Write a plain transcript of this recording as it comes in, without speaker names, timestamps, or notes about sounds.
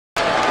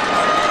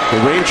The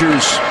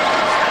Rangers,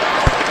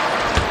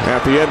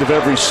 at the end of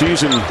every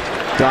season,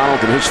 Donald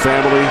and his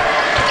family,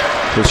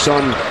 his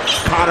son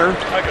Connor,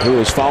 who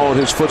has followed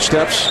his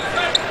footsteps,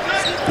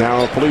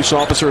 now a police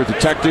officer, a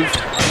detective.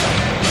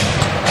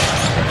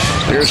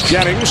 Here's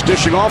Jennings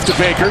dishing off to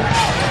Baker.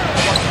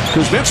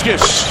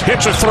 Kuzminskas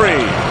hits a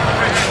three.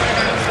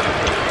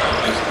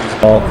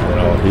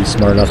 He's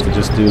smart enough to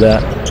just do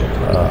that.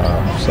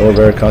 So we're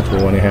very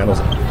comfortable when he handles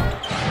it.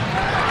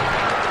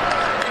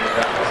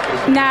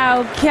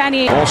 Now,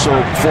 Kenny. Also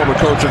former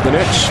coach of the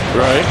Knicks.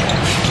 Right.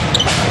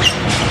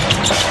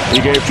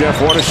 He gave Jeff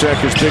Hornacek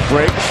his big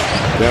break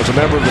as a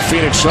member of the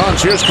Phoenix Suns.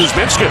 Here's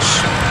Kuzminskas.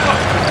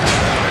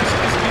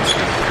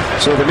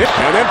 So the Knicks,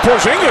 and then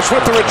Porzingis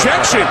with the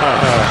rejection.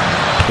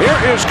 Here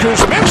is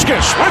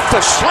Kuzminskas with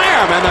the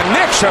slam, and the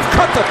Knicks have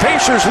cut the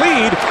Pacers'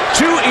 lead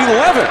to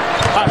 11.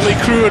 Motley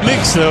crew of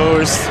Knicks, though,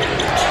 is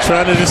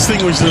trying to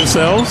distinguish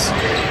themselves.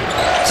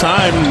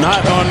 Time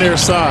not on their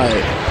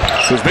side.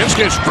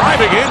 Kuzminskas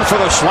driving in for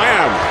the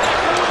slam.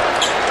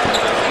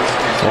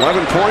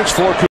 11 points for